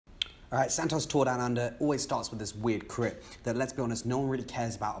Alright, Santos Tour Down Under always starts with this weird crit that, let's be honest, no one really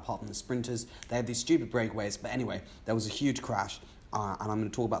cares about apart from the sprinters. They have these stupid breakaways, but anyway, there was a huge crash, and I'm going to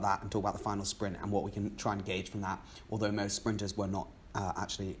talk about that and talk about the final sprint and what we can try and gauge from that, although most sprinters were not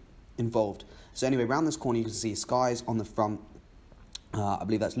actually involved. So anyway, around this corner you can see Skies on the front. I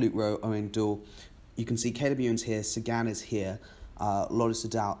believe that's Luke Rowe, Owen Dool. You can see Caleb Ewan's here, Sagan is here, Loris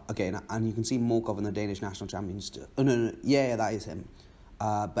Sedal again, and you can see Morkov in the Danish national champions. Oh no, yeah, that is him.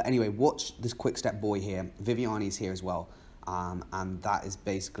 But anyway, watch this quick step boy here. Viviani's here as well, and that is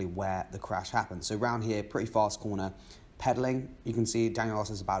basically where the crash happened. So around here, pretty fast corner, pedaling. You can see Daniel Ross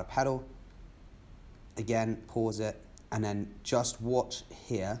is about to pedal. Again, pause it, and then just watch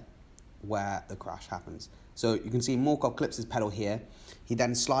here where the crash happens. So you can see Morkov clips his pedal here. He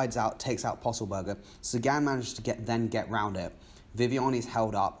then slides out, takes out Posselberger. Sagan managed to get round it. Viviani's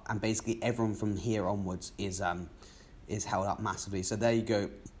held up, and basically everyone from here onwards is held up massively. So there you go.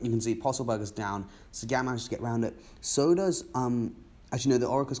 You can see Posselberger's down. Sagan managed to get round it. So does as you know, the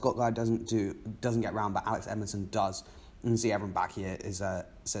Oracle Scott guy doesn't get round, but Alex Edmondson does. You can see everyone back here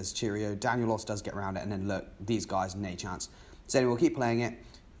says cheerio. Daniel Ross does get round it, and then look, these guys, no chance. So anyway, we'll keep playing it.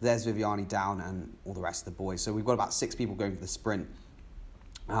 There's Viviani down and all the rest of the boys. So we've got about 6 people going for the sprint.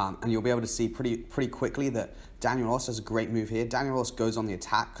 And you'll be able to see pretty quickly that Daniel Ross does a great move here. Daniel Ross goes on the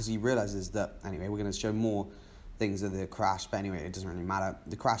attack because he realises that, anyway, we're going to show more things of the crash, but anyway, it doesn't really matter.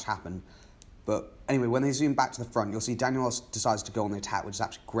 The crash happened. But anyway, when they zoom back to the front, you'll see Daniel Ross decides to go on the attack, which is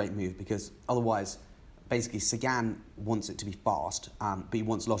actually a great move because otherwise, basically, Sagan wants it to be fast, but he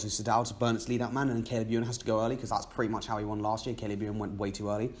wants Lotus Sedal to burn its lead-out man, and then Caleb Ewan has to go early because that's pretty much how he won last year. Caleb Ewan went way too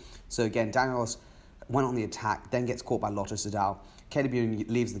early. So again, Daniel Ross went on the attack, then gets caught by Lotus Sedal. Caleb Ewan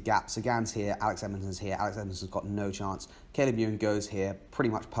leaves the gap. Sagan's here, Alex Edmondson's here. Alex Edmondson's got no chance. Caleb Ewan goes here,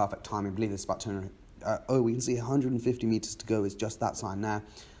 pretty much perfect timing. I believe this is about 200. We can see 150 metres to go is just that sign there.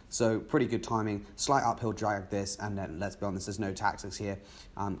 So pretty good timing. Slight uphill drag this, and then let's be honest, there's no tactics here.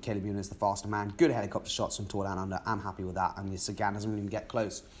 Caleb Ewan is the faster man. Good helicopter shots from Tour Down Under. I'm happy with that, and the Sagan doesn't even get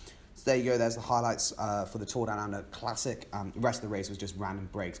close. So there you go. There's the highlights for the Tour Down Under Classic. The rest of the race was just random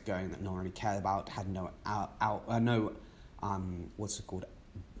breaks going that no one really cared about. Had no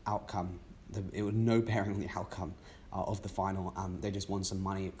outcome. It was no bearing on the outcome of the final. They just won some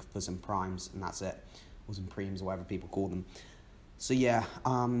money for some primes, and that's it. Or some preems, or whatever people call them. So yeah,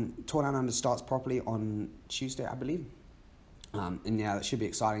 Tour Down Under starts properly on Tuesday, I believe. And yeah, that should be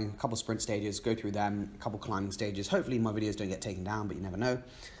exciting. A couple sprint stages, go through them, a couple climbing stages. Hopefully my videos don't get taken down, but you never know.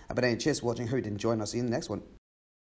 But anyway, cheers for watching. Hope you enjoyed, and I'll see you in the next one.